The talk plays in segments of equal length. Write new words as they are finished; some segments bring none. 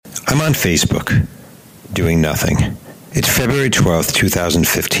I'm on Facebook, doing nothing. It's February 12th,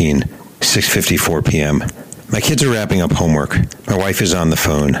 2015, 6:54 p.m. My kids are wrapping up homework. My wife is on the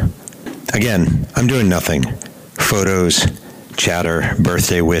phone. Again, I'm doing nothing. Photos, chatter,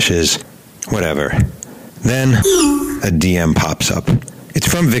 birthday wishes, whatever. Then, a DM pops up. It's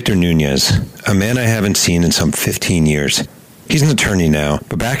from Victor Nunez, a man I haven't seen in some 15 years. He's an attorney now,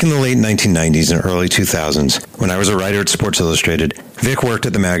 but back in the late 1990s and early 2000s, when I was a writer at Sports Illustrated, Vic worked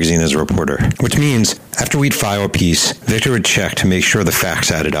at the magazine as a reporter, which means after we'd file a piece, Victor would check to make sure the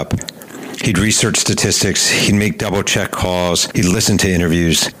facts added up. He'd research statistics, he'd make double-check calls, he'd listen to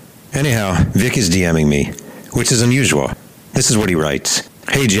interviews. Anyhow, Vic is DMing me, which is unusual. This is what he writes.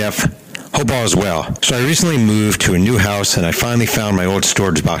 Hey, Jeff. Hope all is well. So I recently moved to a new house and I finally found my old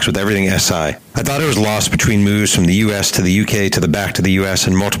storage box with everything SI. I thought it was lost between moves from the US to the UK to the back to the US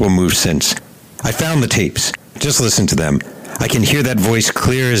and multiple moves since. I found the tapes. Just listen to them. I can hear that voice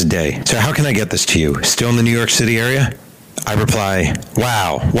clear as day. So how can I get this to you? Still in the New York City area? I reply,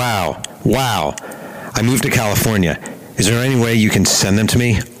 wow. I moved to California. Is there any way you can send them to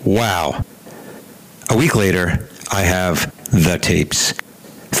me? Wow. A week later, I have the tapes.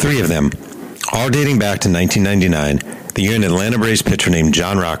 3 of them, all dating back to 1999, the year an Atlanta Braves pitcher named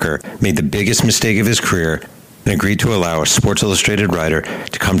John Rocker made the biggest mistake of his career and agreed to allow a Sports Illustrated writer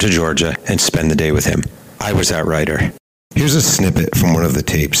to come to Georgia and spend the day with him. I was that writer. Here's a snippet from one of the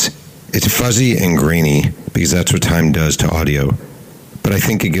tapes. It's fuzzy and grainy because that's what time does to audio, but I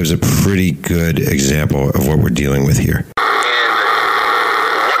think it gives a pretty good example of what we're dealing with here.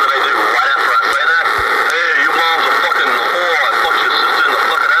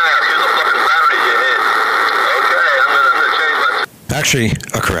 Actually,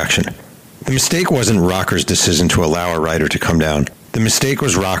 a correction. The mistake wasn't Rocker's decision to allow a writer to come down. The mistake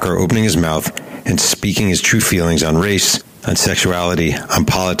was Rocker opening his mouth and speaking his true feelings on race, on sexuality, on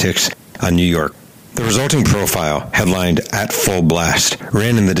politics, on New York. The resulting profile, headlined At Full Blast,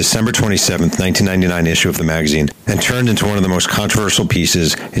 ran in the December 27th, 1999 issue of the magazine and turned into one of the most controversial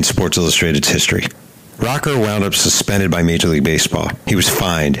pieces in Sports Illustrated's history. Rocker wound up suspended by Major League Baseball. He was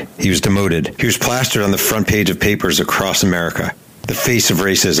fined. He was demoted. He was plastered on the front page of papers across America. The face of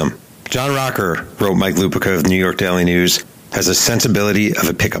racism. John Rocker, wrote Mike Lupica of the New York Daily News, has a sensibility of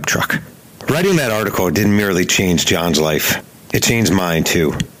a pickup truck. Writing that article didn't merely change John's life. It changed mine,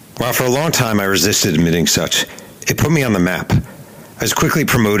 too. While for a long time I resisted admitting such, it put me on the map. I was quickly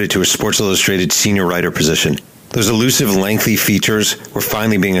promoted to a Sports Illustrated senior writer position. Those elusive, lengthy features were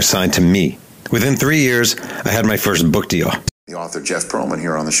finally being assigned to me. Within 3 years, I had my first book deal. The author Jeff Pearlman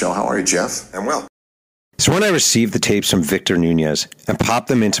here on the show. How are you, Jeff? I'm well. So when I received the tapes from Victor Nunez and popped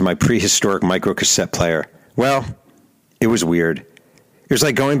them into my prehistoric microcassette player, well, it was weird. It was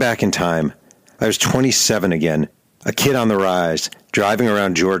like going back in time. I was 27 again, a kid on the rise, driving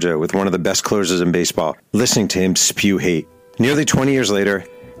around Georgia with one of the best closers in baseball, listening to him spew hate. Nearly 20 years later,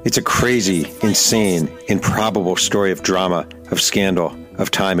 it's a crazy, insane, improbable story of drama, of scandal,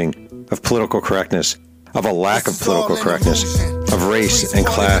 of timing, of political correctness, of a lack of political correctness, of race and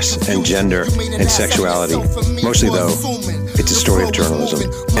class and gender and sexuality. Mostly, though, it's a story of journalism.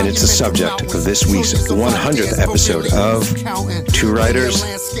 And it's the subject of this week's 100th episode of Two Writers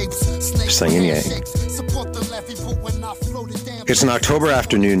Slinging Yang. It's an October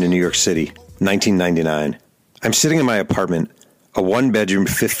afternoon in New York City, 1999. I'm sitting in my apartment, a one-bedroom,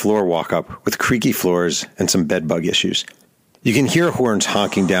 fifth-floor walk-up with creaky floors and some bedbug issues. You can hear horns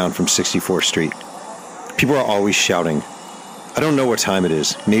honking down from 64th Street. People are always shouting. I don't know what time it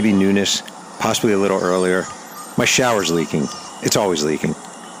is. Maybe noonish, possibly a little earlier. My shower's leaking. It's always leaking.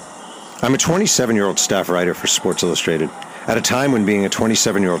 I'm a 27-year-old staff writer for Sports Illustrated, at a time when being a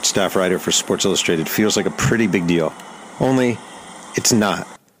 27-year-old staff writer for Sports Illustrated feels like a pretty big deal. Only, it's not.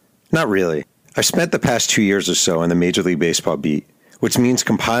 Not really. I've spent the past 2 years or so on the Major League Baseball beat, which means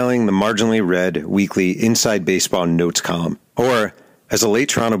compiling the marginally read weekly Inside Baseball Notes column, or as a late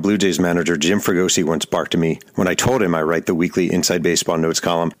Toronto Blue Jays manager Jim Fregosi once barked at me when I told him I write the weekly Inside Baseball Notes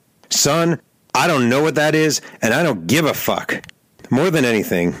column, "Son, I don't know what that is, and I don't give a fuck." More than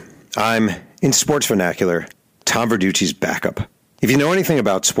anything, I'm, in sports vernacular, Tom Verducci's backup. If you know anything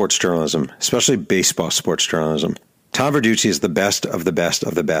about sports journalism, especially baseball sports journalism, Tom Verducci is the best of the best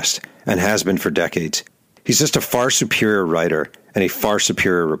of the best, and has been for decades. He's just a far superior writer and a far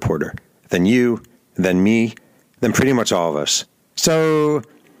superior reporter than you, than me, than pretty much all of us. So,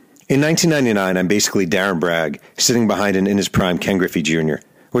 in 1999, I'm basically Darren Bragg, sitting behind an in his prime Ken Griffey Jr.,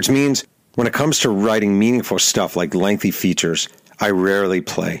 which means when it comes to writing meaningful stuff like lengthy features, I rarely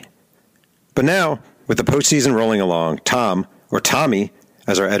play. But now, with the postseason rolling along, Tom, or Tommy,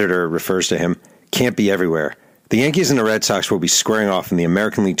 as our editor refers to him, can't be everywhere. The Yankees and the Red Sox will be squaring off in the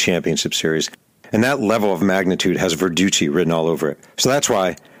American League Championship Series, and that level of magnitude has Verducci written all over it. So that's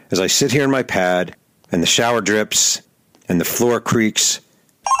why, as I sit here in my pad, and the shower drips, and the floor creaks,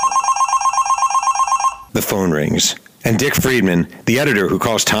 the phone rings. And Dick Friedman, the editor who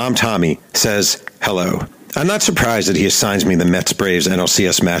calls Tom Tommy, says, hello. I'm not surprised that he assigns me the Mets-Braves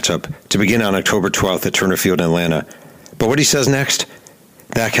NLCS matchup to begin on October 12th at Turner Field in Atlanta. But what he says next,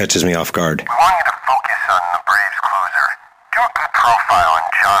 that catches me off guard. We want you to focus on the Braves closer. Do a good profile on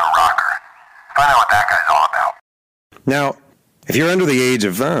John Rocker. Find out what that guy's all about. Now, if you're under the age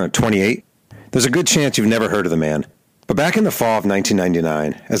of 28, there's a good chance you've never heard of the man. But back in the fall of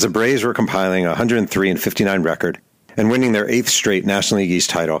 1999, as the Braves were compiling a 103-59 record and winning their 8th straight National League East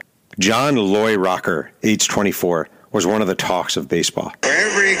title, John Loy Rocker, age 24, was one of the talks of baseball.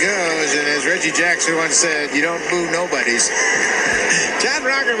 Wherever he goes, and as Reggie Jackson once said, you don't boo nobodies. John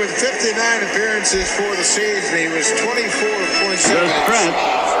Rocker with 59 appearances for the season. He was 24.7. The stretch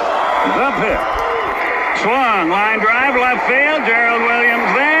is up here. Swung, line drive, left field. Gerald Williams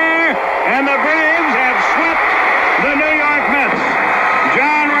there. And the Braves have swept the New York Mets.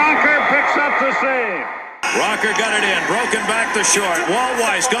 John Rocker picks up the save. Rocker got it in, broken back to short. Walt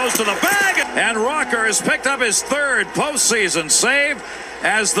Weiss goes to the bag, and Rocker has picked up his 3rd postseason save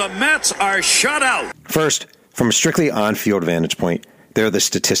as the Mets are shut out. First, from a strictly on-field vantage point, there are the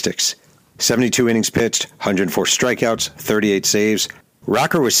statistics. 72 innings pitched, 104 strikeouts, 38 saves.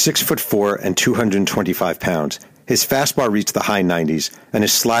 Rocker was 6'4" and 225 pounds. His fastball reached the high 90s, and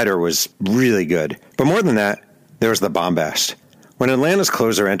his slider was really good. But more than that, there was the bombast. When Atlanta's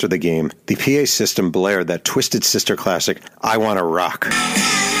closer entered the game, the PA system blared that Twisted Sister classic, I Wanna Rock.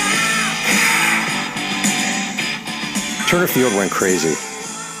 Turner Field went crazy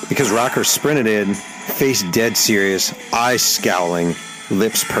because Rocker sprinted in, face dead serious, eyes scowling,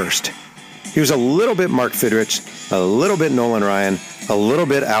 lips pursed. He was a little bit Mark Fidrich, a little bit Nolan Ryan, a little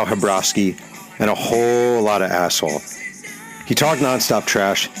bit Al Habrowski, and a whole lot of asshole. He talked nonstop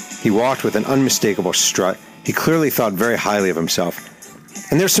trash. He walked with an unmistakable strut. He clearly thought very highly of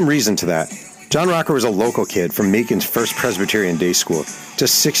himself. And there's some reason to that. John Rocker was a local kid from Macon's First Presbyterian Day School,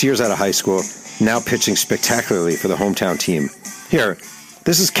 just 6 years out of high school, now pitching spectacularly for the hometown team. Here,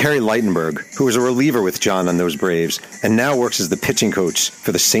 this is Kerry Lightenberg, who was a reliever with John on those Braves, and now works as the pitching coach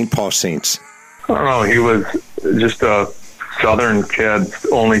for the St. Paul Saints. I don't know, he was just a southern kid,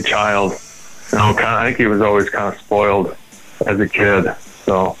 only child. I think he was always kind of spoiled as a kid.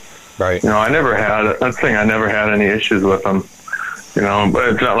 So, right. I never had any issues with him. But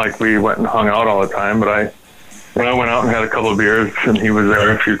it's not like we went and hung out all the time. But I went out and had a couple of beers, and he was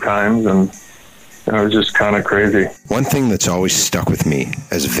there a few times, and it was just kind of crazy. One thing that's always stuck with me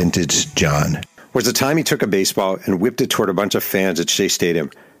as vintage John was the time he took a baseball and whipped it toward a bunch of fans at Shea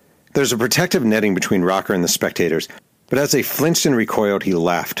Stadium. There's a protective netting between Rocker and the spectators, but as they flinched and recoiled, he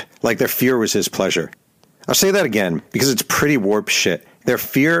laughed, like their fear was his pleasure. I'll say that again, because it's pretty warped shit. Their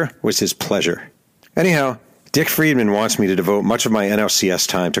fear was his pleasure. Anyhow, Dick Friedman wants me to devote much of my NLCS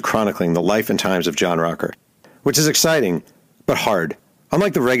time to chronicling the life and times of John Rocker, which is exciting, but hard.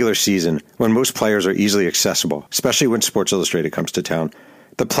 Unlike the regular season, when most players are easily accessible, especially when Sports Illustrated comes to town,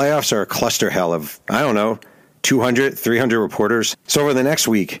 the playoffs are a cluster hell of, 200, 300 reporters. So over the next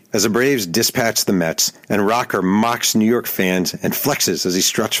week, as the Braves dispatch the Mets, and Rocker mocks New York fans and flexes as he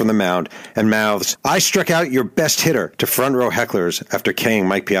struts from the mound and mouths, I struck out your best hitter to front row hecklers after K'ing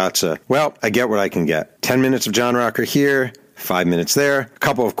Mike Piazza. Well, I get what I can get. 10 minutes of John Rocker here, 5 minutes there, a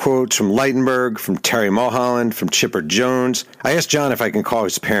couple of quotes from Lightenberg, from Terry Mulholland, from Chipper Jones. I asked John if I can call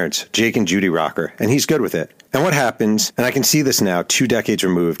his parents, Jake and Judy Rocker, and he's good with it. And what happens, and I can see this now, 2 decades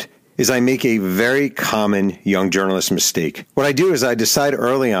removed, is I make a very common young journalist mistake. What I do is I decide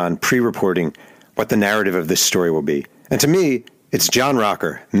early on, pre-reporting, what the narrative of this story will be. And to me, it's John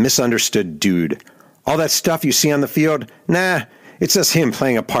Rocker, misunderstood dude. All that stuff you see on the field, nah, it's just him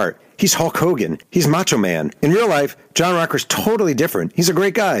playing a part. He's Hulk Hogan. He's Macho Man. In real life, John Rocker's totally different. He's a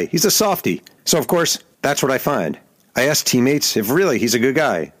great guy. He's a softie. So, of course, that's what I find. I ask teammates if really he's a good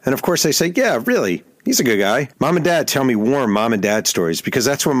guy. And, of course, they say, yeah, really. He's a good guy. Mom and dad tell me warm mom and dad stories because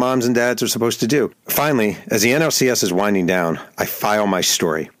that's what moms and dads are supposed to do. Finally, as the NLCS is winding down, I file my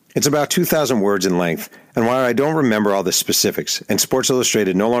story. It's about 2,000 words in length, and while I don't remember all the specifics, and Sports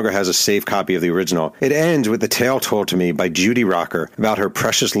Illustrated no longer has a saved copy of the original, it ends with the tale told to me by Judy Rocker about her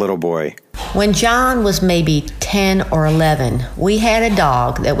precious little boy. When John was maybe 10 or 11, we had a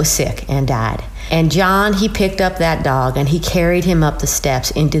dog that was sick and died. And John, he picked up that dog and he carried him up the steps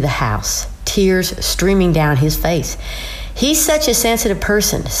into the house, tears streaming down his face. He's such a sensitive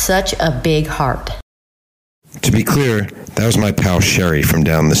person, such a big heart. To be clear, that was my pal Sherry from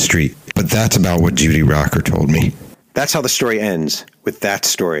down the street. But But that's about what Judy Rocker told me. That's how the story ends, with that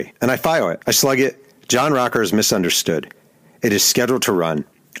story. And I file it. I slug it. John Rocker is misunderstood. It is scheduled to run.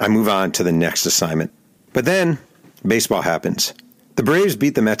 I move on to the next assignment. But then, baseball happens. The Braves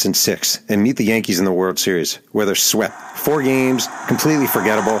beat the Mets in 6 and meet the Yankees in the World Series, where they're swept. 4 games, completely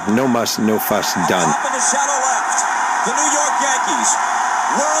forgettable, no muss, no fuss, done. Up in the shallow left, the New York Yankees,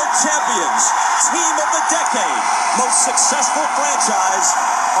 world champions, team of the decade, most successful franchise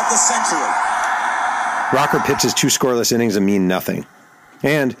of the century. Rocker pitches 2 scoreless innings and mean nothing.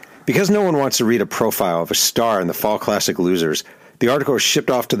 And because no one wants to read a profile of a star in the Fall Classic losers, the article is shipped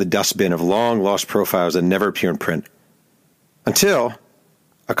off to the dustbin of long-lost profiles that never appear in print. Until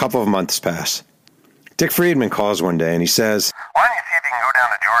a couple of months pass. Dick Friedman calls one day and he says, "Why don't you see if you can go down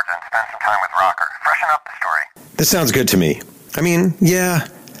to Georgia and spend some time with Rocker? Freshen up the story." This sounds good to me. I mean, yeah,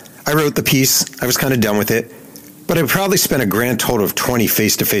 I wrote the piece. I was kind of done with it. But I probably spent a grand total of 20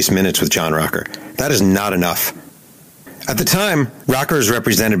 face-to-face minutes with John Rocker. That is not enough. At the time, Rocker is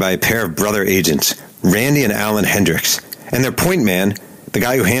represented by a pair of brother agents, Randy and Alan Hendricks. And their point man, the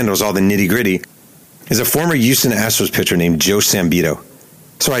guy who handles all the nitty-gritty, is a former Houston Astros pitcher named Joe Sambito.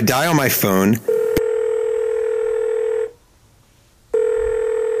 So I dial my phone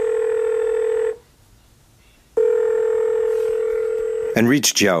and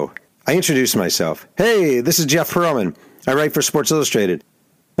reach Joe. I introduce myself. "Hey, this is Jeff Perlman. I write for Sports Illustrated.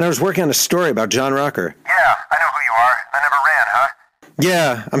 And I was working on a story about John Rocker." "Yeah, I know who you are. That never ran, huh?"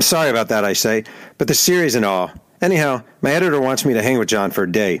 "Yeah, I'm sorry about that," I say. "But the series and all. Anyhow, my editor wants me to hang with John for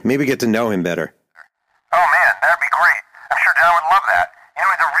a day, maybe get to know him better." "Oh man, that'd be great. I'm sure John would love that. You know,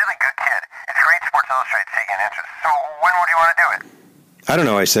 he's a really good kid. It's great Sports Illustrated taking an interest. So when would you want to do it?" "I don't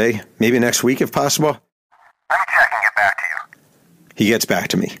know," I say. "Maybe next week if possible." "Let me check and get back to you." He gets back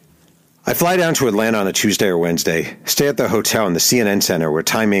to me. I fly down to Atlanta on a Tuesday or Wednesday, stay at the hotel in the CNN Center where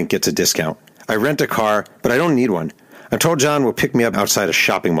Time Inc. gets a discount. I rent a car, but I don't need one. I'm told John will pick me up outside a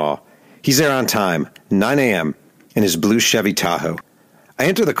shopping mall. He's there on time, 9 a.m., in his blue Chevy Tahoe. I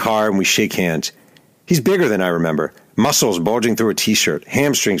enter the car and we shake hands. He's bigger than I remember, muscles bulging through a t-shirt,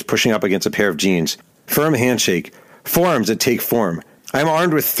 hamstrings pushing up against a pair of jeans, firm handshake, forearms that take form. I am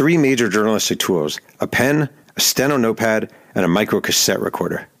armed with 3 major journalistic tools, a pen, a steno notepad, and a micro cassette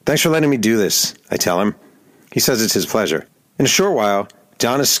recorder. "Thanks for letting me do this," I tell him. He says it's his pleasure. In a short while,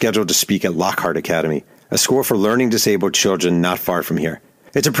 John is scheduled to speak at Lockhart Academy, a school for learning disabled children not far from here.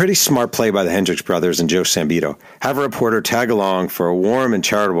 It's a pretty smart play by the Hendricks brothers and Joe Sambito. Have a reporter tag along for a warm and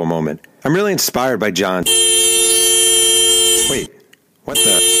charitable moment. I'm really inspired by John. Wait, what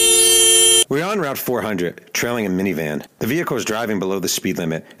the? We're on Route 400, trailing a minivan. The vehicle is driving below the speed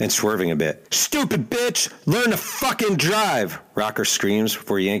limit and swerving a bit. "Stupid bitch! Learn to fucking drive!" Rocker screams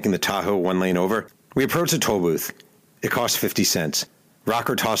before yanking the Tahoe 1 lane over. We approach the toll booth. It costs 50 cents.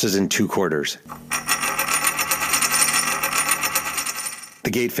 Rocker tosses in 2 quarters.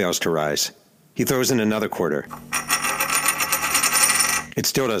 The gate fails to rise. He throws in another quarter. It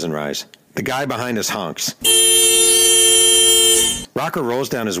still doesn't rise. The guy behind us honks. Rocker rolls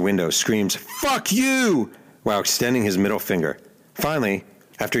down his window, screams, "Fuck you!" while extending his middle finger. Finally,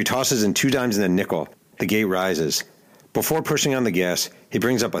 after he tosses in 2 dimes and a nickel, the gate rises. Before pushing on the gas, he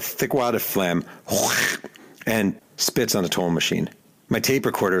brings up a thick wad of phlegm and spits on a toll machine. My tape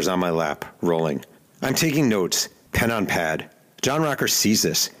recorder is on my lap, rolling. I'm taking notes, pen on pad. John Rocker sees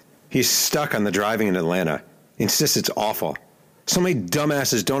this. He's stuck on the driving in Atlanta. Insists it's awful. "So many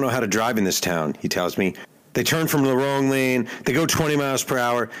dumbasses don't know how to drive in this town," he tells me. "They turn from the wrong lane. They go 20 miles per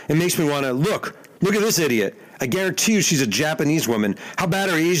hour. It makes me want to, look at this idiot. I guarantee you she's a Japanese woman. How bad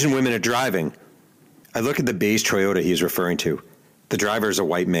are Asian women at driving?" I look at the beige Toyota he is referring to. The driver is a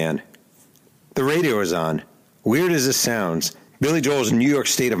white man. The radio is on. Weird as this sounds, Billy Joel's New York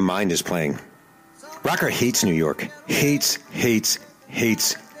State of Mind is playing. Rocker hates New York. Hates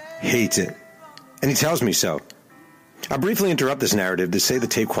it. And he tells me so. I'll briefly interrupt this narrative to say the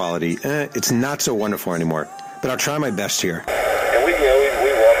tape quality, it's not so wonderful anymore, but I'll try my best here. And we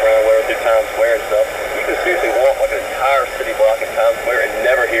walk around where through Times Square and stuff. You can seriously walk like an entire city block in Times Square and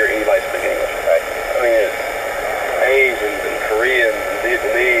never hear anybody speak English, right? I mean, it's Asians and Koreans and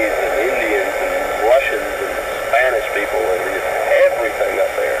Vietnamese and Indians and Russians and Spanish people and just everything up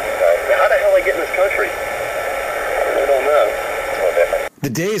there. Right? Now, how the hell they get in this country? I really don't know. It's a little different.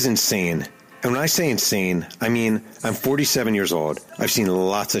 The day is insane. And when I say insane, I mean I'm 47 years old. I've seen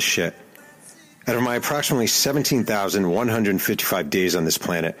lots of shit. Out of my approximately 17,155 days on this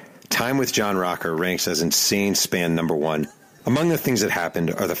planet, time with John Rocker ranks as insane span number 1. Among the things that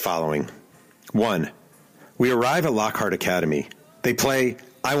happened are the following. 1. We arrive at Lockhart Academy. They play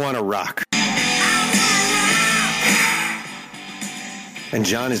I Wanna Rock. And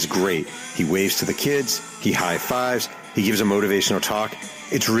John is great. He waves to the kids, he high-fives, he gives a motivational talk.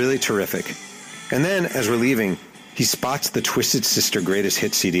 It's really terrific. And then, as we're leaving, he spots the Twisted Sister Greatest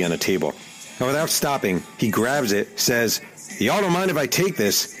Hits CD on a table. And without stopping, he grabs it, says, "Y'all don't mind if I take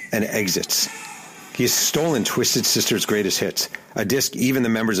this," and exits. He has stolen Twisted Sister's Greatest Hits, a disc even the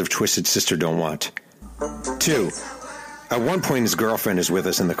members of Twisted Sister don't want. 2. At one point, his girlfriend is with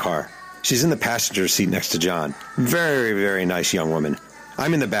us in the car. She's in the passenger seat next to John. Very, very nice young woman.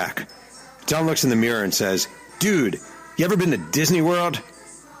 I'm in the back. John looks in the mirror and says, "Dude, you ever been to Disney World?"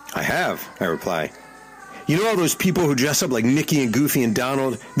 "I have," I reply. "You know all those people who dress up like Mickey and Goofy and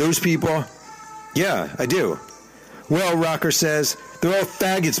Donald? Those people?" "Yeah, I do." "Well," Rocker says, "they're all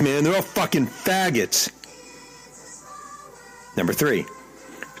faggots, man. They're all fucking faggots." Number 3.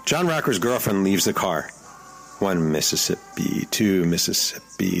 John Rocker's girlfriend leaves the car. 1 Mississippi, 2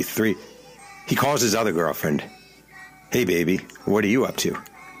 Mississippi, 3. He calls his other girlfriend. "Hey, baby, what are you up to?"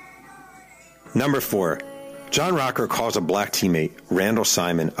 Number 4. John Rocker calls a black teammate, Randall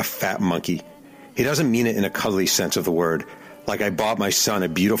Simon, a fat monkey. He doesn't mean it in a cuddly sense of the word, like I bought my son a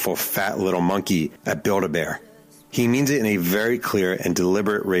beautiful fat little monkey at Build-A-Bear. He means it in a very clear and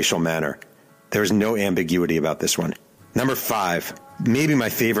deliberate racial manner. There is no ambiguity about this one. Number 5, maybe my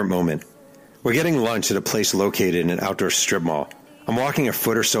favorite moment. We're getting lunch at a place located in an outdoor strip mall. I'm walking a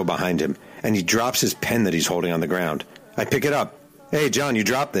foot or so behind him, and he drops his pen that he's holding on the ground. I pick it up. "Hey, John, you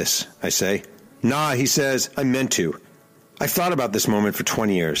dropped this," I say. "Nah," he says, "I meant to." I've thought about this moment for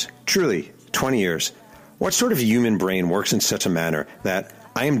 20 years. Truly, 20 years. What sort of human brain works in such a manner that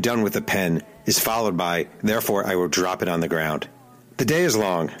 "I am done with the pen" is followed by "therefore I will drop it on the ground"? The day is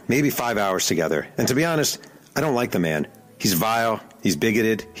long, maybe 5 hours together, and to be honest, I don't like the man. He's vile, he's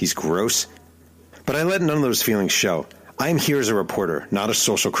bigoted, he's gross. But I let none of those feelings show. I am here as a reporter, not a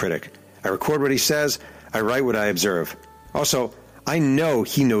social critic. I record what he says, I write what I observe. Also, I know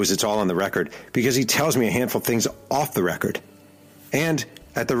he knows it's all on the record because he tells me a handful of things off the record. And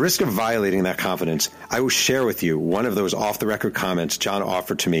at the risk of violating that confidence, I will share with you one of those off-the-record comments John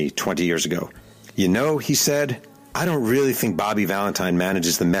offered to me 20 years ago. "You know," he said, "I don't really think Bobby Valentine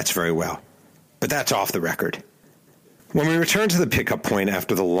manages the Mets very well. But that's off the record." When we return to the pickup point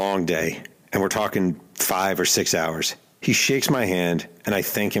after the long day, and we're talking 5 or 6 hours, he shakes my hand, and I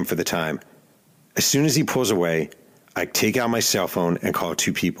thank him for the time. As soon as he pulls away, I take out my cell phone and call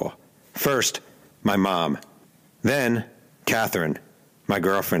 2 people. First, my mom. Then, Catherine, my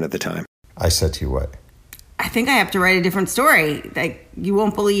girlfriend at the time. I said to you what? I think I have to write a different story. Like, you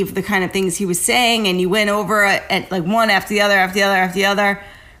won't believe the kind of things he was saying, and you went over it like one after the other, after the other, after the other.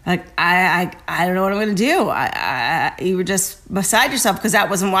 Like, I don't know what I'm going to do. You were just beside yourself because that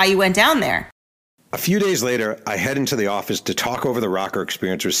wasn't why you went down there. A few days later, I head into the office to talk over the Rocker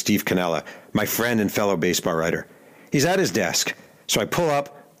experience with Steve Cannella, my friend and fellow baseball writer. He's at his desk, so I pull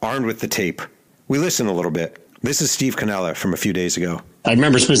up, armed with the tape. We listen a little bit. This is Steve Cannella from a few days ago. I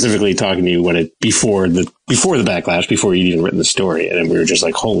remember specifically talking to you when before the backlash, before you'd even written the story, and we were just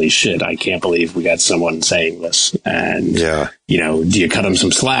like, "Holy shit! I can't believe we got someone saying this." And you know, do you cut him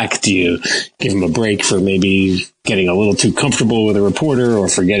some slack? Do you give him a break for maybe getting a little too comfortable with a reporter or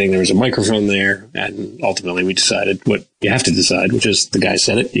forgetting there was a microphone there? And ultimately, we decided what you have to decide, which is the guy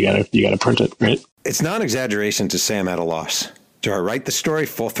said it. You gotta print it, right? It's not an exaggeration to say I'm at a loss. Do I write the story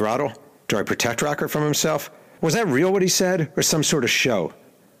full throttle? Do I protect Rocker from himself? Was that real what he said, or some sort of show?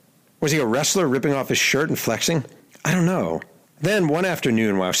 Was he a wrestler ripping off his shirt and flexing? I don't know. Then one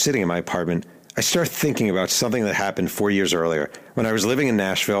afternoon while I was sitting in my apartment, I started thinking about something that happened 4 years earlier when I was living in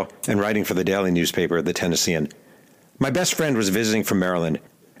Nashville and writing for the daily newspaper, The Tennessean. My best friend was visiting from Maryland,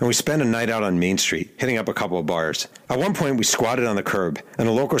 and we spent a night out on Main Street, hitting up a couple of bars. At one point, we squatted on the curb, and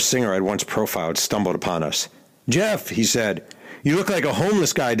a local singer I'd once profiled stumbled upon us. "Jeff," he said, "you look like a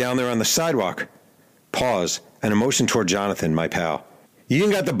homeless guy down there on the sidewalk." Pause, and a motion toward Jonathan, my pal. "You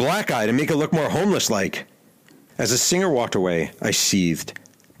even got the black eye to make it look more homeless-like." As the singer walked away, I seethed,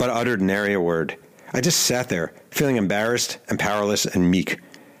 but uttered nary a word. I just sat there, feeling embarrassed and powerless and meek.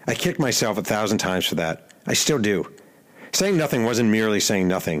 I kicked myself 1,000 times for that. I still do. Saying nothing wasn't merely saying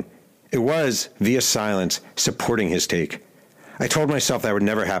nothing. It was, via silence, supporting his take. I told myself that would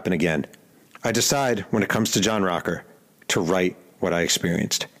never happen again. I decide, when it comes to John Rocker, to write what I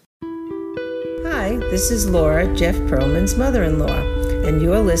experienced. Hi, this is Laura, Jeff Perlman's mother-in-law, and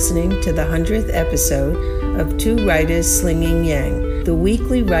you're listening to the 100th episode of Two Writers Slinging Yang, the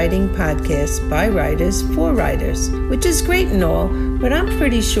weekly writing podcast by writers for writers, which is great and all, but I'm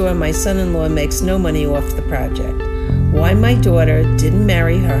pretty sure my son-in-law makes no money off the project. Why my daughter didn't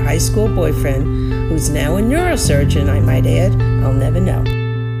marry her high school boyfriend, who's now a neurosurgeon, I might add, I'll never know.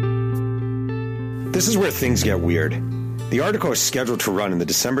 This is where things get weird. The article is scheduled to run in the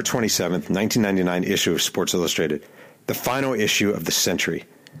December 27th, 1999 issue of Sports Illustrated, the final issue of the century.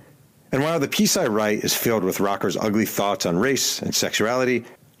 And while the piece I write is filled with Rocker's ugly thoughts on race and sexuality,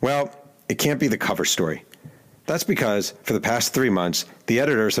 well, it can't be the cover story. That's because, for the past 3 months, the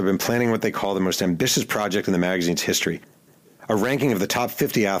editors have been planning what they call the most ambitious project in the magazine's history, a ranking of the top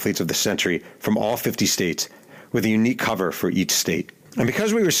 50 athletes of the century from all 50 states, with a unique cover for each state. And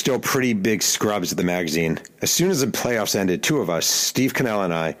because we were still pretty big scrubs at the magazine, as soon as the playoffs ended, two of us, Steve Cannell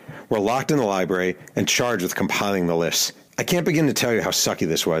and I, were locked in the library and charged with compiling the lists. I can't begin to tell you how sucky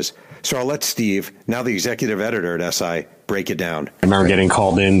this was, so I'll let Steve, now the executive editor at SI, break it down. I remember getting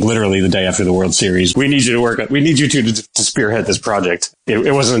called in literally the day after the World Series. We need you to spearhead this project.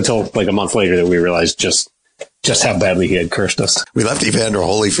 It wasn't until like a month later that we realized just how badly he had cursed us. We left Evander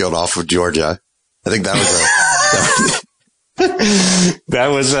Holyfield off of Georgia. I think that was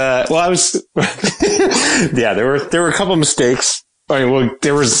yeah, there were a couple of mistakes.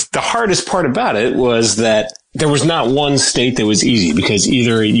 The hardest part about it was that there was not one state that was easy, because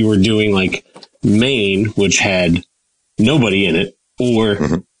either you were doing like Maine, which had nobody in it,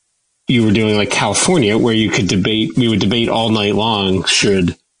 or you were doing like California, where we would debate all night long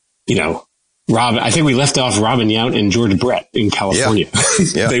should, I think we left off Robin Yount and George Brett in California.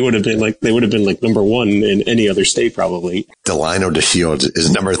 Yeah. They would have been like number one in any other state, probably. Delino DeShields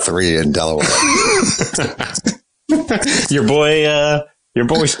is number 3 in Delaware. Your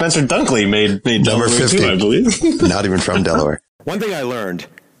boy Spencer Dunkley made number 50, too, I believe. Not even from Delaware. One thing I learned,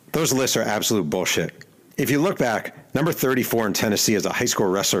 those lists are absolute bullshit. If you look back, number 34 in Tennessee is a high school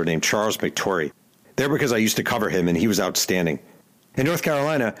wrestler named Charles McTorrey. There because I used to cover him and he was outstanding. In North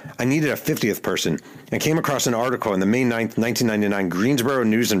Carolina, I needed a 50th person and came across an article in the May 9th, 1999 Greensboro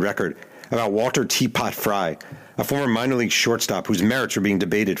News and Record about Walter Teapot Fry, a former minor league shortstop whose merits were being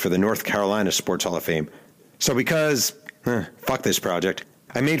debated for the North Carolina Sports Hall of Fame. So because, fuck this project,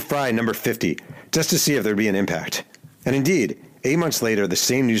 I made Fry number 50 just to see if there'd be an impact. And indeed, 8 months later, the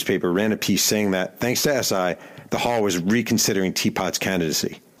same newspaper ran a piece saying that, thanks to SI, the Hall was reconsidering Teapot's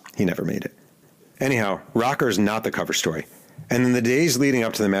candidacy. He never made it. Anyhow, Rocker is not the cover story. And in the days leading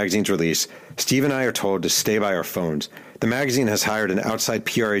up to the magazine's release, Steve and I are told to stay by our phones. The magazine has hired an outside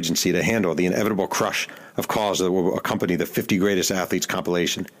PR agency to handle the inevitable crush of calls that will accompany the 50 Greatest Athletes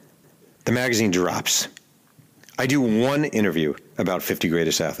compilation. The magazine drops. I do one interview about 50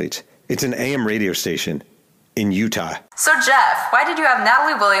 Greatest Athletes. It's an AM radio station in Utah. So Jeff, why did you have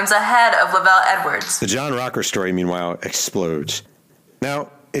Natalie Williams ahead of Lavelle Edwards? The John Rocker story, meanwhile, explodes.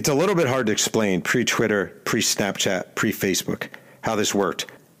 Now, it's a little bit hard to explain pre-Twitter, pre-Snapchat, pre-Facebook how this worked.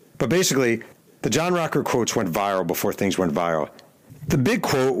 But basically, the John Rocker quotes went viral before things went viral. The big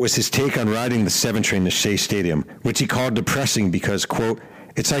quote was his take on riding the 7 train to Shea Stadium, which he called depressing because, quote,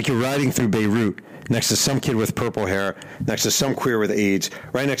 it's like you're riding through Beirut next to some kid with purple hair, next to some queer with AIDS,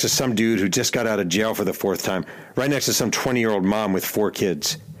 right next to some dude who just got out of jail for the 4th time, right next to some 20-year-old mom with 4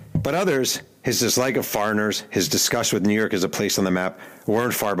 kids. But others, his dislike of foreigners, his disgust with New York as a place on the map,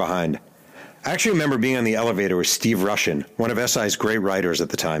 weren't far behind. I actually remember being on the elevator with Steve Rushin, one of SI's great writers at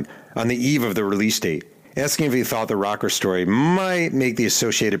the time, on the eve of the release date, asking if he thought the Rocker story might make the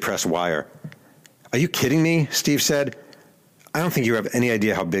Associated Press wire. Are you kidding me? Steve said. I don't think you have any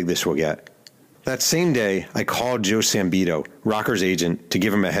idea how big this will get. That same day, I called Joe Sambito, Rocker's agent, to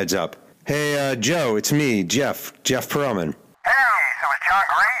give him a heads up. Hey, Joe, it's me, Jeff Perlman. Hey, so is John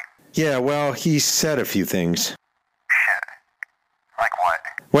great? Yeah, well, he said a few things. Shit. Like what?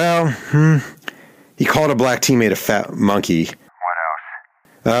 Well, he called a black teammate a fat monkey.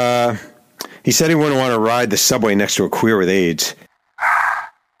 What else? He said he wouldn't want to ride the subway next to a queer with AIDS.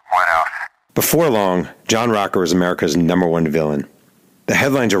 What else? Before long, John Rocker was America's #1 villain. The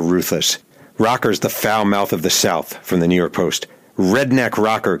headlines are ruthless. Rocker's the foul mouth of the South from the New York Post. Redneck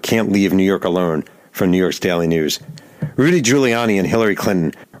Rocker can't leave New York alone from New York's Daily News. Rudy Giuliani and Hillary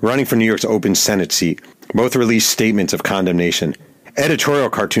Clinton, running for New York's open Senate seat, both released statements of condemnation. Editorial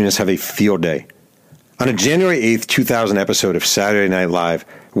cartoonists have a field day. On a January 8th, 2000 episode of Saturday Night Live,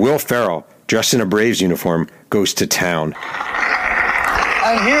 Will Ferrell, dressed in a Braves uniform, goes to town.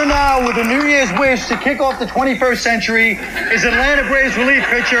 I'm here now with a New Year's wish to kick off the 21st century is Atlanta Braves relief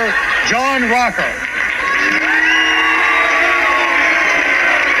pitcher John Rocker.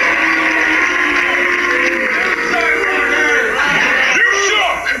 You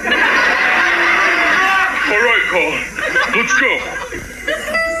suck! All right, Colin, let's go.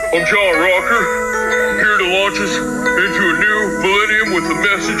 I'm John Rocker, here to launch us into a new millennium with a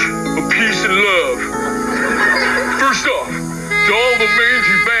message of peace and love. First off, To all the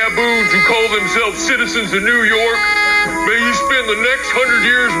mangy baboons who call themselves citizens of New York, may you spend the next 100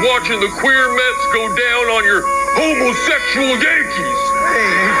 years watching the queer Mets go down on your homosexual Yankees. Hey,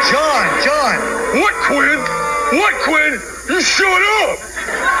 John. What, Quinn? What, Quinn? You shut up!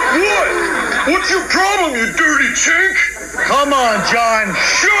 What? What's your problem, you dirty chink? Come on, John.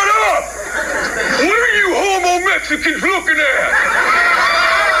 Shut up! What are you homo-Mexicans looking at?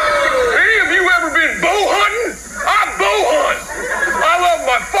 Any of you ever been bow hunting? I bow hunt. I love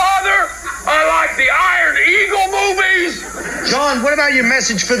my father. I like the Iron Eagle movies. John, what about your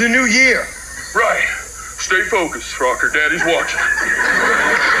message for the new year? Right. Stay focused, Rocker. Daddy's watching.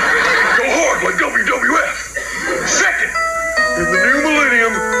 Go hard like WWF. Second, in the new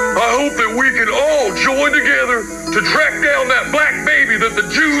millennium, I hope that we can all join together to track down that black baby that the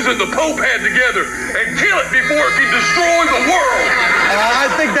Jews and the Pope had together and kill it before it can destroy the world. I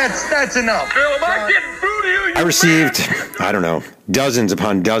think that's enough. Now, am I getting through to you? I received, I don't know, dozens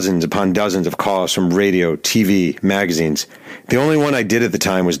upon dozens upon dozens of calls from radio, TV, magazines. The only one I did at the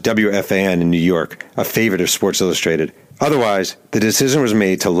time was WFAN in New York, a favorite of Sports Illustrated. Otherwise, the decision was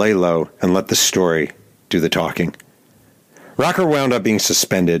made to lay low and let the story do the talking. Rocker wound up being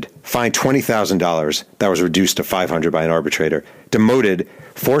suspended, fined $20,000, that was reduced to $500 by an arbitrator, demoted,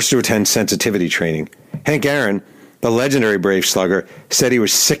 forced to attend sensitivity training. Hank Aaron, the legendary Brave slugger, said he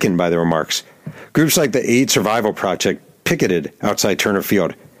was sickened by the remarks. Groups like the AIDS Survival Project picketed outside Turner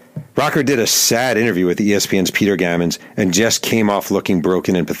Field. Rocker did a sad interview with ESPN's Peter Gammons and just came off looking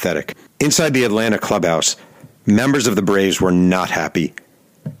broken and pathetic. Inside the Atlanta clubhouse, members of the Braves were not happy.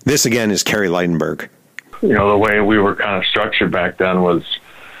 This again is Kerry Leitenberg. You know, the way we were kind of structured back then was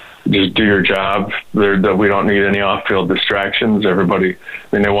just do your job. We don't need any off-field distractions. Everybody,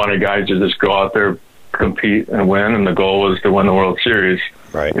 they wanted guys to just go out there, compete, and win, and the goal was to win the World Series.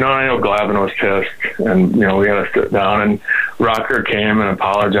 Right. You know, I know Glavine was pissed, and, you know, we had to sit down, and Rocker came and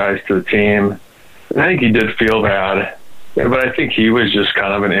apologized to the team. I think he did feel bad, but I think he was just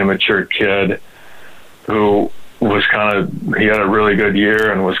kind of an immature kid who was he had a really good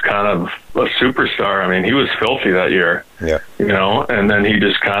year and was kind of a superstar. I mean, he was filthy that year, you know, and then he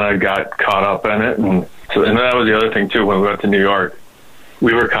just kind of got caught up in it. And that was the other thing too, when we went to New York,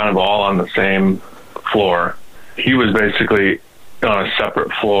 we were kind of all on the same floor. He was basically on a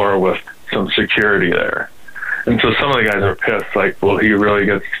separate floor with some security there. And so some of the guys were pissed, like, well, he really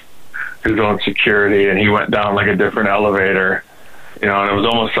gets his own security, and he went down like a different elevator, you know, and it was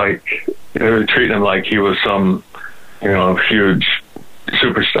almost like they were treating him like he was some, you know, huge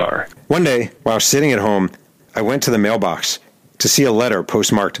superstar. One day, while sitting at home, I went to the mailbox to see a letter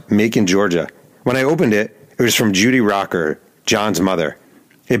postmarked Macon, Georgia. When I opened it, it was from Judy Rocker, John's mother.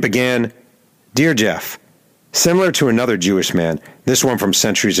 It began, "Dear Jeff, similar to another Jewish man, this one from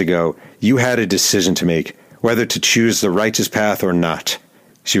centuries ago, you had a decision to make, whether to choose the righteous path or not.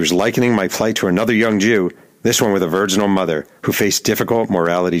 She was likening my plight to another young Jew, this one with a virginal mother, who faced difficult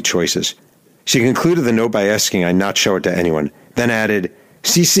morality choices. She concluded the note by asking I not show it to anyone, then added,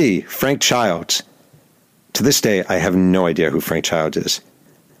 CC, Frank Childs. To this day, I have no idea who Frank Childs is.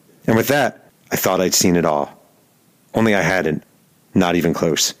 And with that, I thought I'd seen it all. Only I hadn't. Not even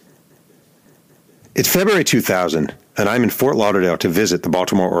close. It's February 2000, and I'm in Fort Lauderdale to visit the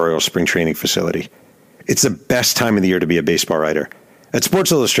Baltimore Orioles spring training facility. It's the best time of the year to be a baseball writer. At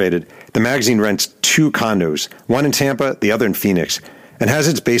Sports Illustrated, the magazine rents 2 condos, one in Tampa, the other in Phoenix, and has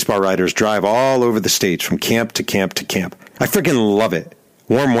its baseball writers drive all over the states from camp to camp to camp. I freaking love it.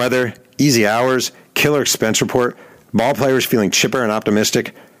 Warm weather, easy hours, killer expense report, ball players feeling chipper and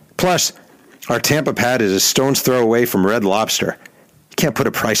optimistic. Plus, our Tampa pad is a stone's throw away from Red Lobster. You can't put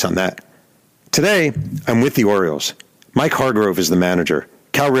a price on that. Today, I'm with the Orioles. Mike Hargrove is the manager.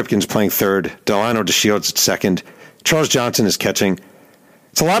 Cal Ripken's playing third. Delano DeShields at second. Charles Johnson is catching.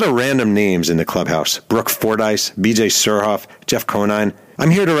 It's a lot of random names in the clubhouse. Brooke Fordyce, BJ Surhoff, Jeff Conine. I'm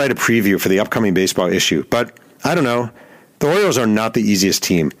here to write a preview for the upcoming baseball issue, but I don't know. The Orioles are not the easiest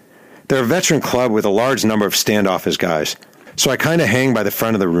team. They're a veteran club with a large number of standoffish guys, so I kind of hang by the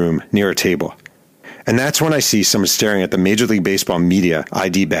front of the room near a table. And that's when I see someone staring at the Major League Baseball media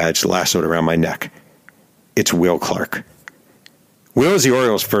ID badge lassoed around my neck. It's Will Clark. Will is the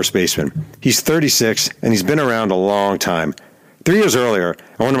Orioles' first baseman. He's 36, and he's been around a long time. 3 years earlier,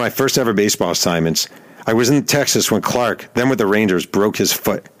 on one of my first ever baseball assignments, I was in Texas when Clark, then with the Rangers, broke his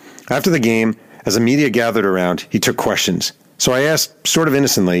foot. After the game, as the media gathered around, he took questions. So I asked, sort of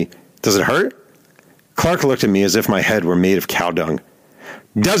innocently, "Does it hurt?" Clark looked at me as if my head were made of cow dung.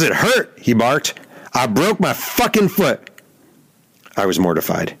 "Does it hurt?" he barked. "I broke my fucking foot." I was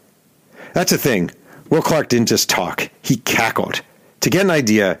mortified. That's the thing. Will Clark didn't just talk. He cackled. To get an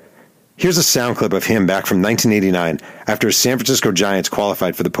idea, Here's a sound clip of him back from 1989 after his San Francisco Giants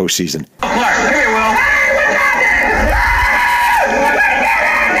qualified for the postseason. Clark, here you will.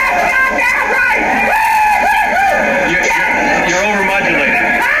 You're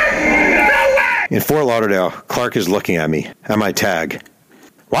overmodulating. In Fort Lauderdale, Clark is looking at me, at my tag.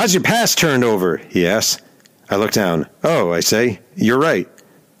 "Why's your pass turned over?" he asks. I look down. "Oh," I say, "you're right."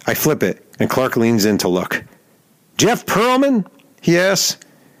 I flip it, and Clark leans in to look. "Jeff Pearlman?" he asks.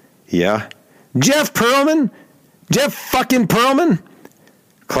 "Yeah." "Jeff Pearlman? Jeff fucking Pearlman?"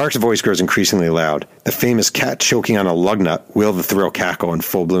 Clark's voice grows increasingly loud. The famous cat choking on a lug nut will-the-thrill cackle in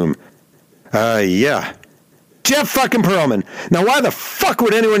full bloom. Yeah. "Jeff fucking Pearlman. Now why the fuck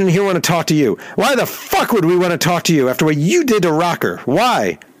would anyone in here want to talk to you? Why the fuck would we want to talk to you after what you did to Rocker?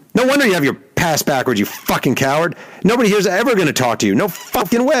 Why? No wonder you have your pass backwards, you fucking coward. Nobody here's ever going to talk to you. No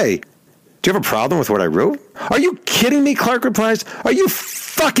fucking way. Do you have a problem with what I wrote?" "Are you kidding me?" Clark replies. "Are you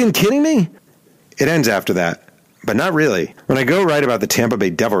fucking kidding me?" It ends after that, but not really. When I go write about the Tampa Bay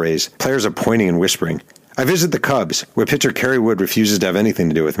Devil Rays, players are pointing and whispering. I visit the Cubs, where pitcher Kerry Wood refuses to have anything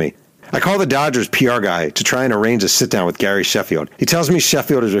to do with me. I call the Dodgers PR guy to try and arrange a sit-down with Gary Sheffield. He tells me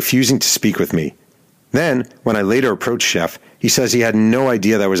Sheffield is refusing to speak with me. Then, when I later approach Sheff, he says he had no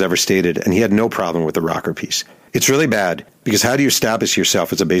idea that was ever stated, and he had no problem with the Rocker piece. It's really bad, because how do you establish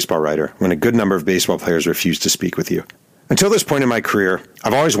yourself as a baseball writer when a good number of baseball players refuse to speak with you? Until this point in my career,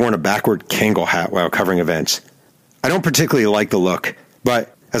 I've always worn a backward Kangol hat while covering events. I don't particularly like the look,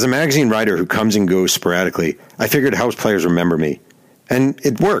 but as a magazine writer who comes and goes sporadically, I figured it helps players remember me. And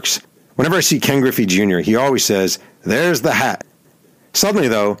it works. Whenever I see Ken Griffey Jr., he always says, "There's the hat." Suddenly,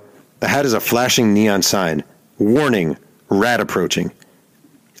 though, the hat is a flashing neon sign. Warning, rat approaching.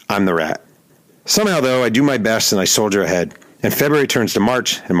 I'm the rat. Somehow, though, I do my best and I soldier ahead. And February turns to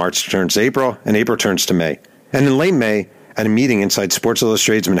March, and March turns to April, and April turns to May. And in late May, at a meeting inside Sports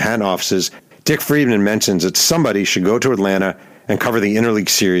Illustrated's Manhattan offices, Dick Friedman mentions that somebody should go to Atlanta and cover the interleague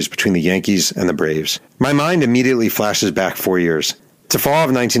series between the Yankees and the Braves. My mind immediately flashes back 4 years. It's the fall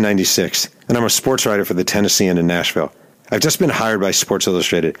of 1996, and I'm a sports writer for the Tennessean in Nashville. I've just been hired by Sports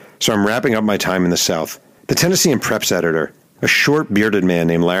Illustrated, so I'm wrapping up my time in the South. The Tennessean Preps editor, a short, bearded man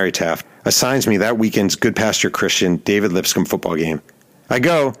named Larry Taft, assigns me that weekend's Goodpasture Christian David Lipscomb football game. I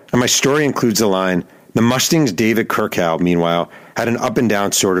go, and my story includes the line, "The Mustangs' David Kirkhow, meanwhile, had an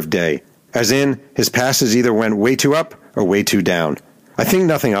up-and-down sort of day, as in, his passes either went way too up or way too down." I think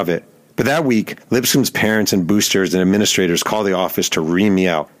nothing of it. But that week, Lipscomb's parents and boosters and administrators call the office to ream me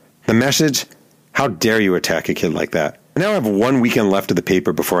out. The message? How dare you attack a kid like that? I now have 1 weekend left of the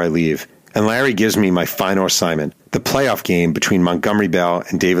paper before I leave, and Larry gives me my final assignment, the playoff game between Montgomery Bell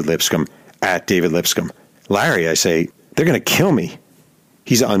and David Lipscomb at David Lipscomb. "Larry," I say, "they're going to kill me."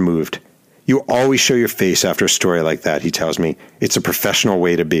 He's unmoved. "You always show your face after a story like that," he tells me. "It's a professional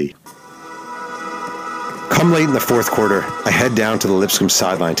way to be." Come late in the fourth quarter, I head down to the Lipscomb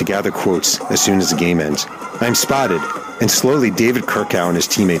sideline to gather quotes as soon as the game ends. I'm spotted, and slowly David Kirkhow and his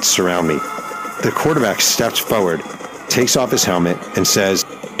teammates surround me. The quarterback steps forward, takes off his helmet, and says,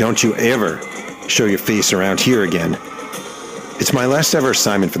 "Don't you ever show your face around here again." It's my last ever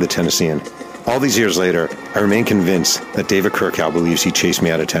assignment for the Tennessean. All these years later, I remain convinced that David Kirkhow believes he chased me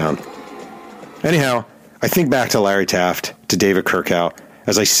out of town. Anyhow, I think back to Larry Taft, to David Kirkhow,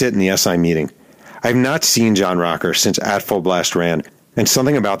 as I sit in the SI meeting. I have not seen John Rocker since At Full Blast ran, and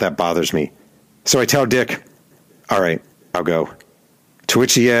something about that bothers me. So I tell Dick, "All right, I'll go." To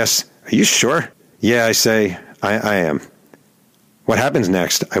which he asks, "Are you sure?" "Yeah," I say, I am. What happens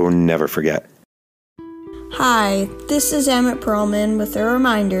next, I will never forget. Hi, this is Emmett Perlman with a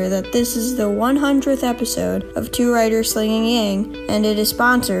reminder that this is the 100th episode of Two Writers Slinging Yang, and it is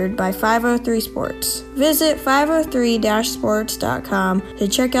sponsored by 503 Sports. Visit 503-sports.com to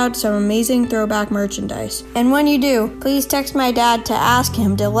check out some amazing throwback merchandise. And when you do, please text my dad to ask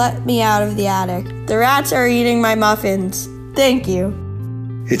him to let me out of the attic. The rats are eating my muffins. Thank you.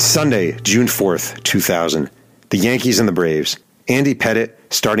 It's Sunday, June 4th, 2000. The Yankees and the Braves. Andy Pettitte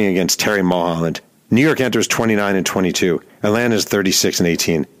starting against Terry Mulholland. New York enters 29-22. Atlanta is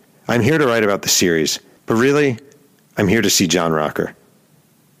 36-18. I'm here to write about the series, but really, I'm here to see John Rocker.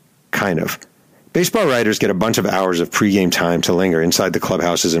 Kind of. Baseball writers get a bunch of hours of pregame time to linger inside the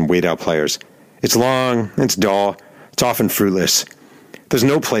clubhouses and wait out players. It's long, it's dull, it's often fruitless. There's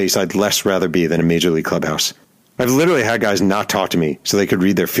no place I'd less rather be than a major league clubhouse. I've literally had guys not talk to me so they could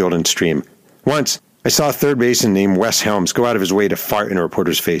read their Field and Stream. Once, I saw a third baseman named Wes Helms go out of his way to fart in a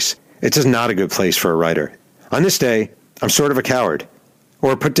reporter's face. It's just not a good place for a writer. On this day, I'm sort of a coward.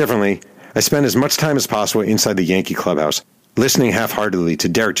 Or put differently, I spend as much time as possible inside the Yankee clubhouse, listening half-heartedly to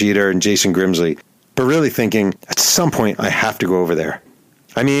Derek Jeter and Jason Grimsley, but really thinking, at some point I have to go over there.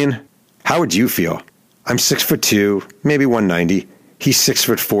 I mean, How would you feel? I'm 6'2", maybe 190. He's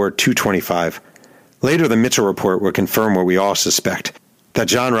 6'4", 225. Later, the Mitchell report will confirm what we all suspect, that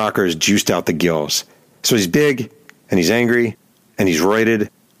John Rocker is juiced out the gills. So he's big, and he's angry, and he's roided,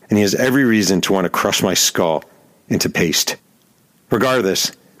 and he has every reason to want to crush my skull into paste.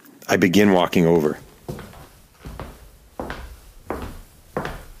 Regardless, I begin walking over.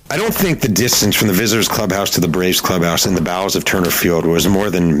 I don't think the distance from the visitors' clubhouse to the Braves' clubhouse in the bowels of Turner Field was more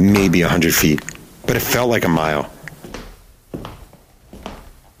than maybe 100 feet, but it felt like a mile.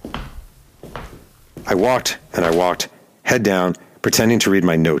 I walked and I walked, head down, pretending to read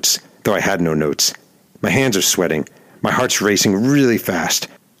my notes, though I had no notes. My hands are sweating. My heart's racing really fast.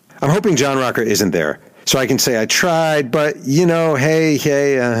 I'm hoping John Rocker isn't there, so I can say I tried, but,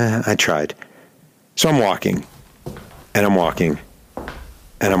 I tried. So I'm walking, and I'm walking,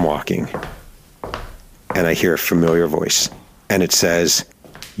 and I'm walking, and I hear a familiar voice, and it says,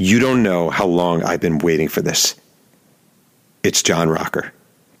 "You don't know how long I've been waiting for this." It's John Rocker.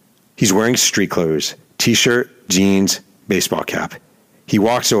 He's wearing street clothes, t-shirt, jeans, baseball cap. He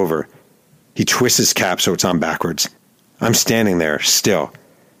walks over. He twists his cap so it's on backwards. I'm standing there, still.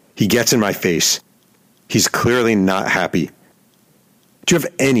 He gets in my face. He's clearly not happy. Do you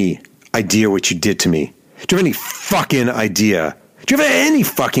have any idea what you did to me? Do you have any fucking idea? Do you have any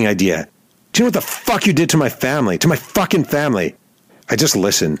fucking idea? Do you know what the fuck you did to my family? To my fucking family? I just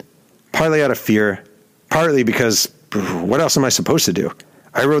listened. Partly out of fear. Partly because, what else am I supposed to do?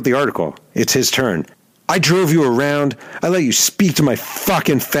 I wrote the article. It's his turn. I drove you around. I let you speak to my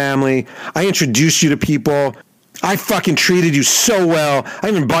fucking family. I introduced you to people. I fucking treated you so well. I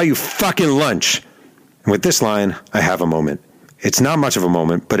even bought you fucking lunch. And with this line, I have a moment. It's not much of a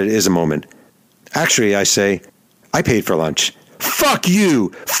moment, but it is a moment. Actually, I say, I paid for lunch. Fuck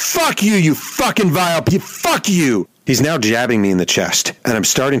you! Fuck you, you fucking vile... Fuck you! He's now jabbing me in the chest, and I'm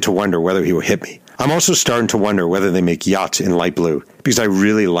starting to wonder whether he will hit me. I'm also starting to wonder whether they make yachts in light blue, because I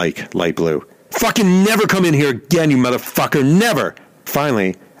really like light blue. Fucking never come in here again, you motherfucker, never!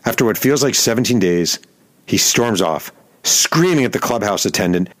 Finally, after what feels like 17 days, he storms off, screaming at the clubhouse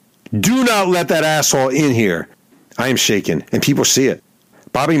attendant, "Do not let that asshole in here!" I am shaken, and people see it.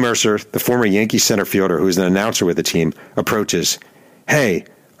 Bobby Mercer, the former Yankee center fielder who is an announcer with the team, approaches. "Hey,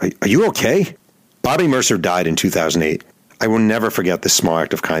 are you okay?" Bobby Mercer died in 2008. I will never forget this small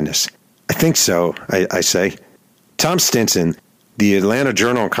act of kindness. "I think so," I say. Tom Stinson, the Atlanta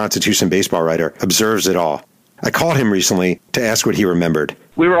Journal-Constitution baseball writer, observes it all. I called him recently to ask what he remembered.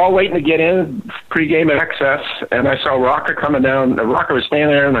 We were all waiting to get in, pregame access, and I saw Rocker coming down. Rocker was standing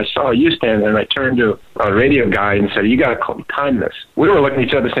there, and I saw you standing there, and I turned to a radio guy and said, "You got to time this." We were looking at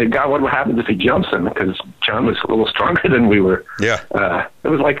each other and saying, "God, what happens if he jumps him?" Because John was a little stronger than we were. Yeah. It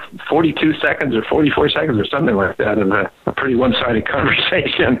was like 42 seconds or 44 seconds or something like that, and a pretty one-sided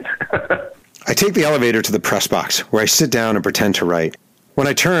conversation. I take the elevator to the press box, where I sit down and pretend to write. When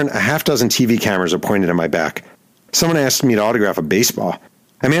I turn, a half-dozen TV cameras are pointed at my back. Someone asked me to autograph a baseball.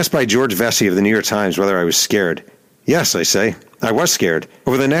 I'm asked by George Vesey of the New York Times whether I was scared. Yes, I say. I was scared.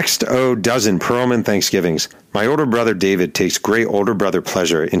 Over the next, dozen Perlman Thanksgivings, my older brother David takes great older brother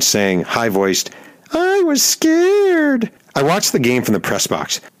pleasure in saying, high-voiced, "I was scared." I watch the game from the press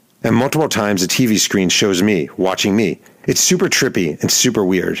box, and multiple times the TV screen shows me, watching me. It's super trippy and super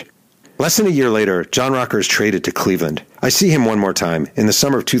weird. Less than a year later, John Rocker is traded to Cleveland. I see him one more time, in the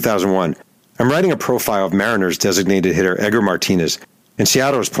summer of 2001. I'm writing a profile of Mariners designated hitter Edgar Martinez, and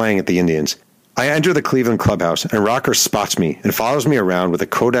Seattle is playing at the Indians. I enter the Cleveland clubhouse, and Rocker spots me and follows me around with a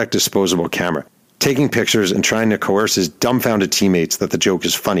Kodak disposable camera, taking pictures and trying to coerce his dumbfounded teammates that the joke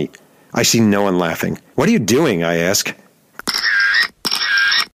is funny. I see no one laughing. "What are you doing?" I ask.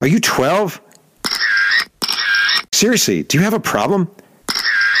 "Are you 12? Seriously, do you have a problem?"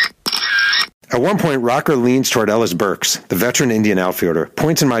 At one point, Rocker leans toward Ellis Burks, the veteran Indian outfielder,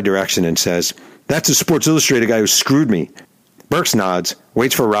 points in my direction and says, "That's the Sports Illustrated guy who screwed me." Burks nods,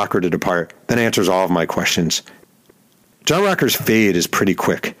 waits for Rocker to depart, then answers all of my questions. John Rocker's fade is pretty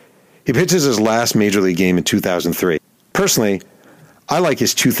quick. He pitches his last major league game in 2003. Personally, I like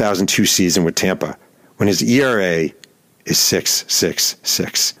his 2002 season with Tampa, when his ERA is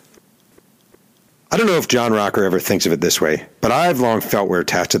 6.66. I don't know if John Rocker ever thinks of it this way, but I've long felt we're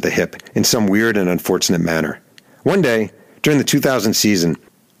attached at the hip in some weird and unfortunate manner. One day, during the 2000 season,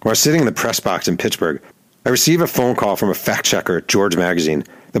 while sitting in the press box in Pittsburgh, I received a phone call from a fact checker at George Magazine,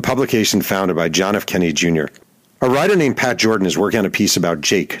 the publication founded by John F. Kennedy Jr. A writer named Pat Jordan is working on a piece about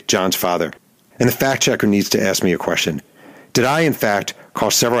Jake, John's father, and the fact checker needs to ask me a question. Did I, in fact,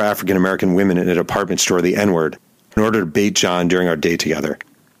 call several African-American women in a department store the N-word in order to bait John during our date together?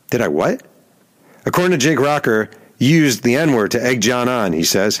 Did I what? According to Jake Rocker, You used the N-word to egg John on, he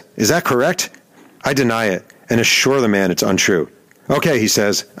says. Is that correct? I deny it and assure the man it's untrue. Okay, he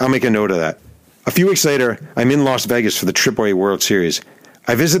says, I'll make a note of that. A few weeks later, I'm in Las Vegas for the AAA World Series.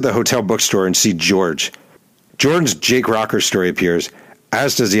 I visit the hotel bookstore and see George. Jordan's Jake Rocker story appears,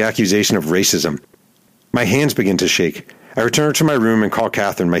 as does the accusation of racism. My hands begin to shake. I return to my room and call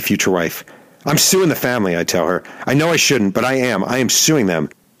Catherine, my future wife. I'm suing the family, I tell her. I know I shouldn't, but I am. I am suing them.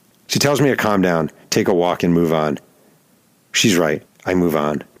 She tells me to calm down, take a walk, and move on. She's right. I move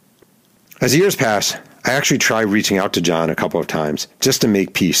on. As the years pass, I actually try reaching out to John a couple of times, just to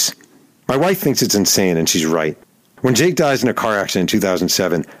make peace. My wife thinks it's insane, and she's right. When Jake dies in a car accident in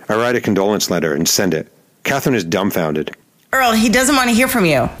 2007, I write a condolence letter and send it. Catherine is dumbfounded. Earl, he doesn't want to hear from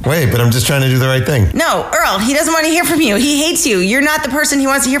you. Wait, but I'm just trying to do the right thing. No, Earl, he doesn't want to hear from you. He hates you. You're not the person he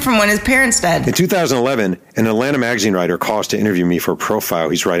wants to hear from when his parents died. In 2011, an Atlanta magazine writer calls to interview me for a profile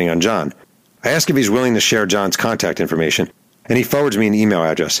he's writing on John. I ask if he's willing to share John's contact information, and he forwards me an email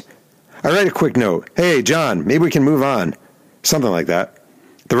address. I write a quick note. Hey, John, maybe we can move on. Something like that.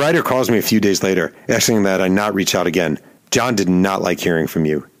 The writer calls me a few days later, asking that I not reach out again. John did not like hearing from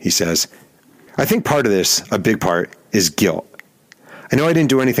you, he says. I think part of this, a big part, is guilt. I know I didn't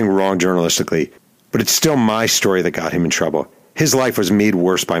do anything wrong journalistically, but it's still my story that got him in trouble. His life was made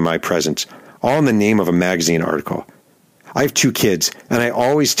worse by my presence, all in the name of a magazine article. I have 2 kids, and I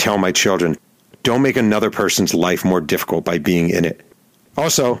always tell my children, don't make another person's life more difficult by being in it.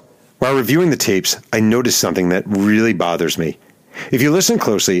 Also, while reviewing the tapes, I noticed something that really bothers me. If you listen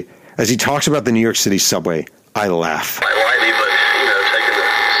closely, as he talks about the New York City subway, I laugh. Lightly, but, taking the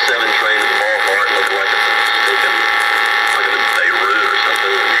 7 train to the ballpark looking like it's taking like a Beirut or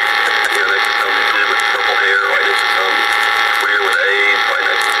something. And, next to some dude with purple hair, right next to some queer with AIDS, right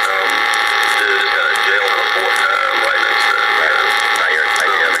next to some dude just got out of jail for the 4th time, right next to some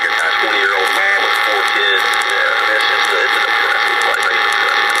 20-year-old mom with 4 kids. Yeah, it's just it's a depressing place.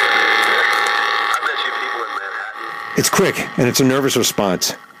 I bet you people in Manhattan. It's quick, and it's a nervous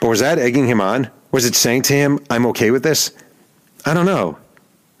response. But was that egging him on? Was it saying to him, I'm okay with this? I don't know.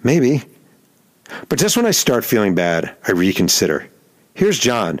 Maybe. But just when I start feeling bad, I reconsider. Here's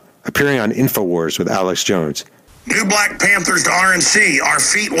John, appearing on InfoWars with Alex Jones. New Black Panthers to RNC. Our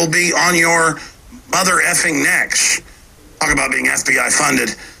feet will be on your mother effing necks. Talk about being FBI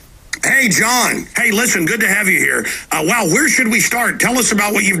funded. Hey, John. Hey, listen, good to have you here. Wow, where should we start? Tell us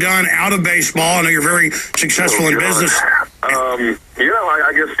about what you've done out of baseball. I know you're very successful in business.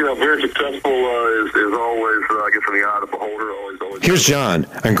 I guess, very successful is always, in the eye of the beholder. Always. Here's John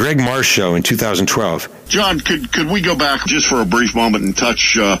on Greg Marr's show in 2012. John, could we go back just for a brief moment and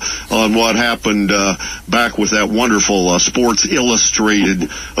touch on what happened back with that wonderful Sports Illustrated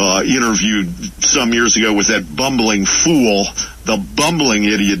interview some years ago with that bumbling fool, the bumbling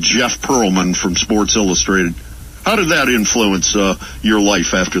idiot Jeff Pearlman from Sports Illustrated. How did that influence your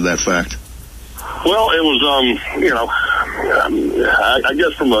life after that fact? Well, it was, I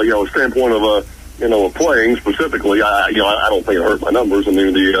guess from a standpoint of playing specifically, I don't think it hurt my numbers. I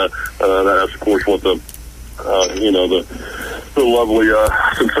mean, that's of course what the lovely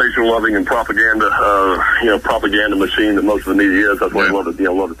sensation-loving and propaganda machine that most of the media is. That's why I love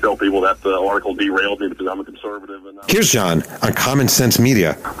to tell people that article derailed me because I'm a conservative. Here's John on Common Sense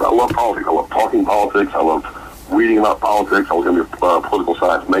Media. I love politics. I love talking politics. I love reading about politics. I was going to be a political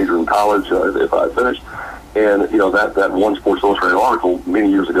science major in college if I finished. And, that one Sports Illustrated article many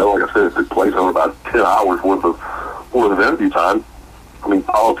years ago, like I said, it took place over about 10 hours worth of interview time. I mean,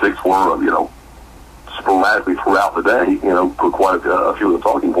 politics were, sporadically throughout the day, for quite a few of the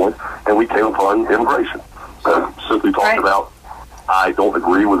talking points. And we came upon immigration. Simply talked about, I don't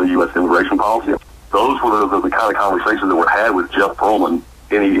agree with the U.S. immigration policy. Those were the kind of conversations that were had with Jeff Pearlman.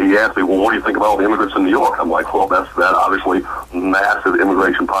 And he asked me, well, what do you think about all the immigrants in New York? I'm like, well, that's that obviously massive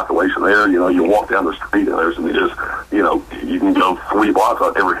immigration population there. You walk down the street and there's just, you can go 3 blocks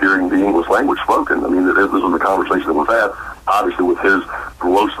without ever hearing the English language spoken. I mean, this was the conversation that was had, obviously with his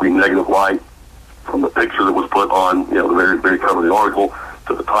grossly negative light from the picture that was put on, the very, very cover of the article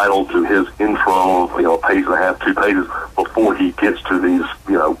to the title to his intro of, a page and a half, 2 pages before he gets to these,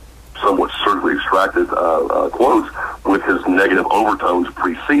 somewhat surgically extracted quotes with his negative overtones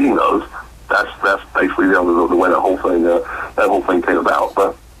preceding those. That's basically the way that whole thing came about.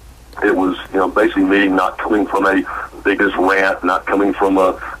 But it was basically me not coming from a biggest rant, not coming from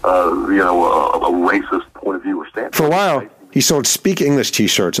a racist point of view or standpoint. For a while, he sold Speak English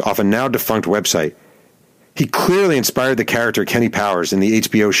T-shirts off a now defunct website. He clearly inspired the character Kenny Powers in the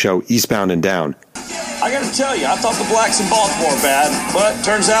HBO show Eastbound and Down. I got to tell you, I thought the blacks in Baltimore were bad, but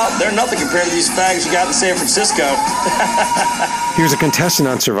turns out they're nothing compared to these fags you got in San Francisco. He was a contestant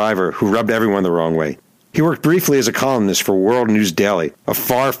on Survivor who rubbed everyone the wrong way. He worked briefly as a columnist for World News Daily, a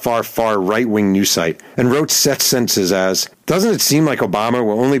far, far, far right-wing news site, and wrote such sentences as, "Doesn't it seem like Obama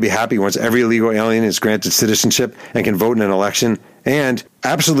will only be happy once every illegal alien is granted citizenship and can vote in an election?" And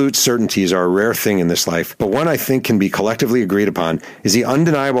absolute certainties are a rare thing in this life, but one I think can be collectively agreed upon is the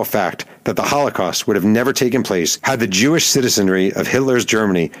undeniable fact that the Holocaust would have never taken place had the Jewish citizenry of Hitler's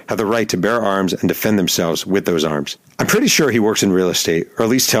Germany had the right to bear arms and defend themselves with those arms. I'm pretty sure he works in real estate, or at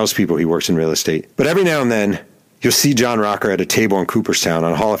least tells people he works in real estate. But every now and then, you'll see John Rocker at a table in Cooperstown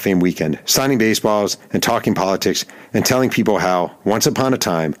on Hall of Fame weekend, signing baseballs and talking politics and telling people how, once upon a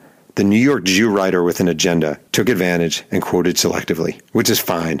time, the New York Jew writer with an agenda took advantage and quoted selectively, which is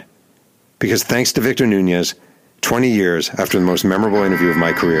fine. Because thanks to Victor Nunez, 20 years after the most memorable interview of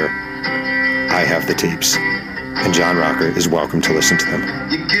my career, I have the tapes. And John Rocker is welcome to listen to them.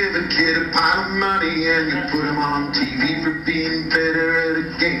 You give a kid a pile of money and you put him on TV for being better at a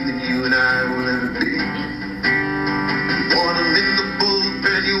game than you and I will ever be. You want him in the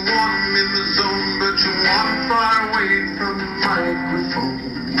bullpen, you want him in the zone, but you want him far away from the microphone.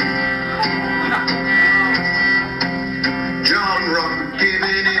 John Rocker gave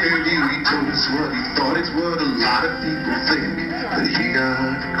an interview, he told us what he thought. It's what a lot of people think, but he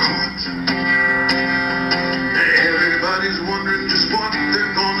got caught. Everybody's wondering just what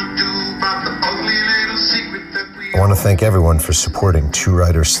they're gonna do about the ugly little secret that we... I want to thank everyone for supporting Two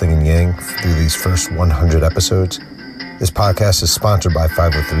Writers Slinging Yang through these first 100 episodes. This podcast is sponsored by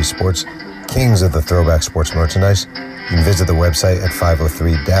 503 Sports, kings of the throwback sports merchandise. You can visit the website at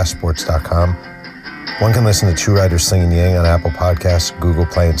 503-sports.com. One can listen to Two Writers Slinging Yang on Apple Podcasts, Google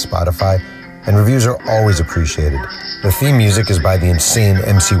Play, and Spotify, and reviews are always appreciated. The theme music is by the insane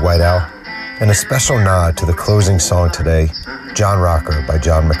MC White Owl, and a special nod to the closing song today, John Rocker by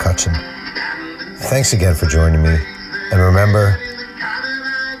John McCutcheon. Thanks again for joining me, and remember,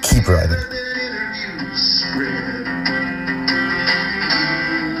 keep writing.